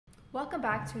Welcome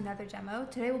back to another demo.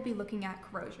 Today we'll be looking at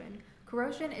corrosion.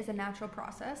 Corrosion is a natural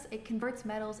process. It converts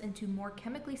metals into more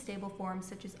chemically stable forms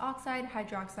such as oxide,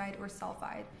 hydroxide, or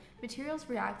sulfide. Materials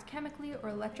react chemically or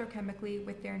electrochemically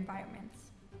with their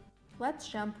environments. Let's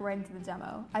jump right into the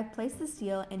demo. I've placed the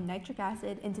steel and nitric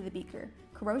acid into the beaker.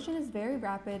 Corrosion is very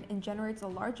rapid and generates a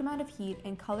large amount of heat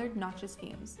and colored noxious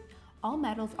fumes. All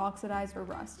metals oxidize or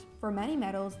rust. For many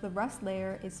metals, the rust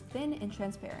layer is thin and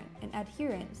transparent and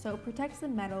adherent, so it protects the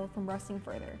metal from rusting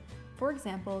further. For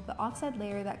example, the oxide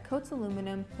layer that coats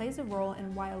aluminum plays a role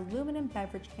in why aluminum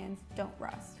beverage cans don't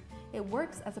rust. It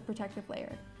works as a protective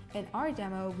layer. In our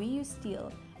demo, we use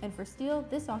steel, and for steel,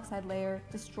 this oxide layer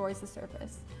destroys the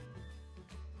surface.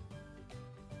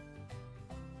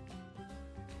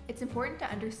 It's important to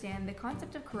understand the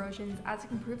concept of corrosion as it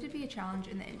can prove to be a challenge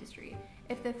in the industry.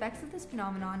 If the effects of this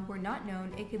phenomenon were not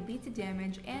known, it could lead to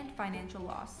damage and financial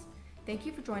loss. Thank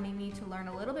you for joining me to learn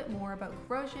a little bit more about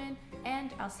corrosion,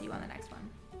 and I'll see you on the next one.